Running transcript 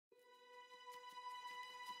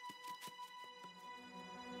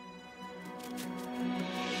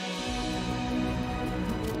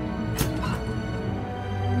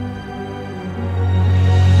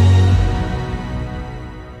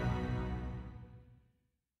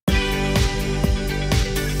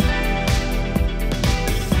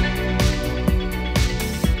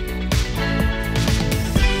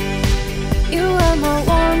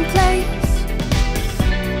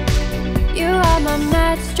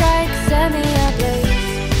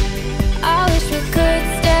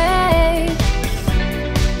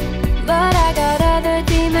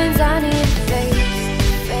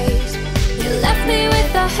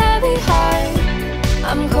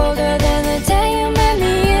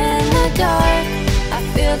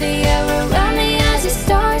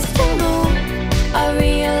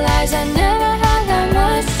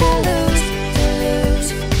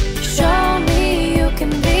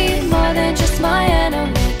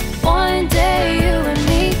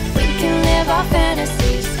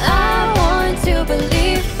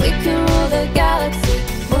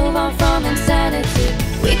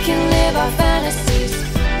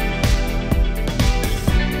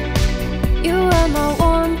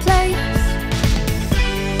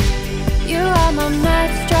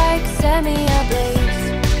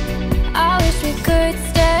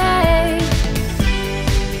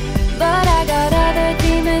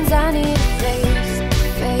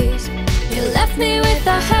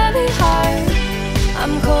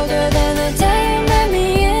I'm colder than the day you met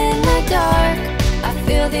me in the dark. I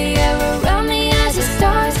feel the air around me as it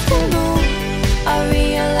starts to move. I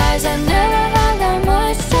realize I never had that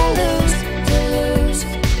much to lose.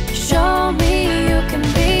 Show me you can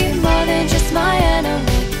be more than just my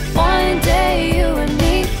enemy. One day you and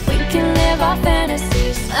me, we can live our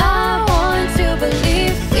fantasies. I want to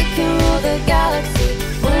believe we can rule the galaxy,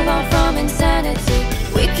 move on from insanity.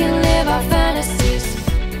 We can live our fantasies.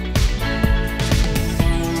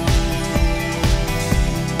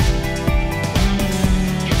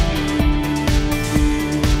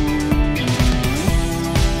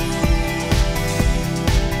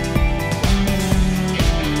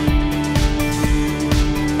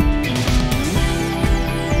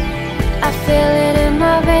 I feel it in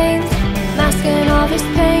my veins, masking all this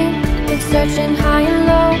pain. Been searching high and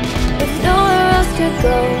low, with nowhere else to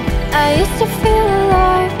go. I used to feel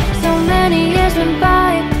alive, so many years went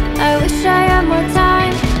by. I wish I had more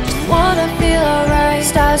time, just wanna feel alright.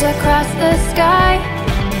 Stars across the sky,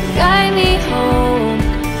 guide me home.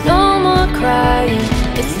 No more crying,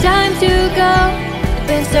 it's time to go.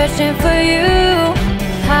 Been searching for you,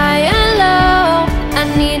 high and low. I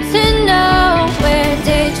need to know, where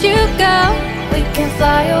did you go? We can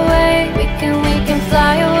fly away, we can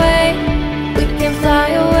fly away. We can fly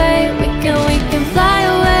away, we can fly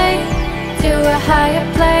away. To a higher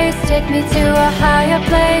place, take me to a higher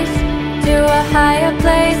place. To a higher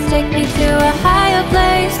place, take me to a higher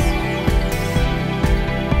place.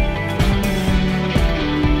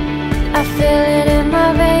 I feel it in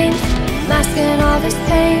my veins, masking all this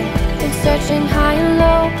pain. Been searching high and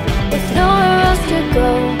low, with nowhere else to go.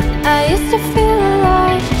 I used to feel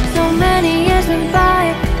alive, so many years went by.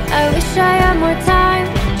 I wish I had more time,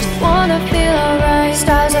 just wanna feel alright.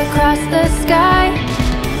 Stars across the sky,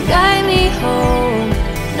 guide me home.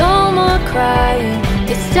 No more crying,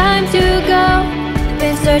 it's time to go.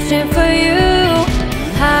 Been searching for you,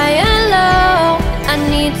 high and low. I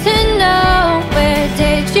need to know, where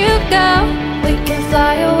did you go? We can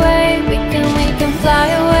fly away, we can fly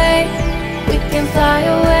away. We can fly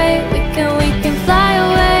away, we can fly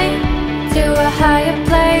away. To a higher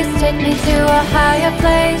place, take me to a higher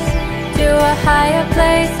place. To a higher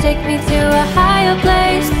place, take me to a higher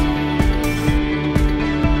place.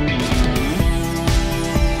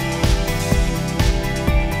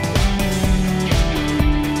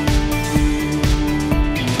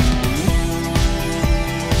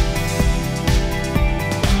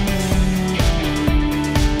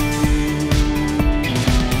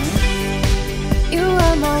 You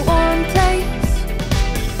are my warm place.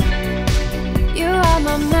 You are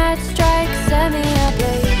my mad strike, set me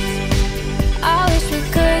ablaze. I wish we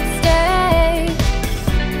could stay,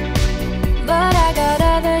 but I got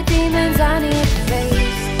other demons I need to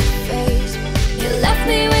face. You left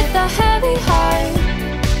me with a heavy heart.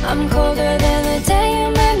 I'm colder than the day you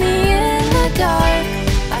met me in the dark.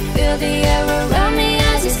 I feel the air around me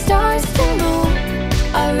as it starts to move.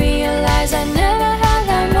 I realize I never had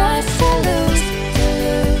that much to lose.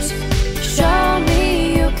 Show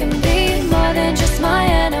me you can be more than just my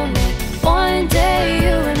enemy. One day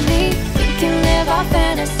you and me, we can live our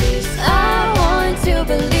fantasies. I want to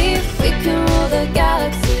believe we can rule the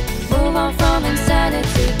galaxy, move on from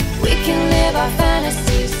insanity. We can live our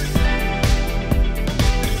fantasies.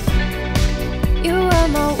 You are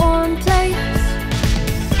my warm place.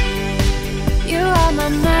 You are my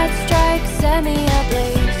mad strike, set me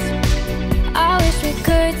ablaze. I wish we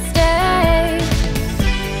could stay,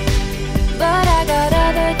 but I got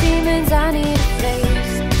other demons I need to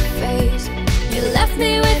face. You left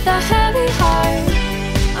me with a heavy heart.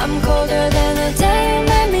 I'm colder than the day you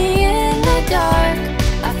met me in the dark.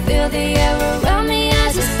 I feel the air around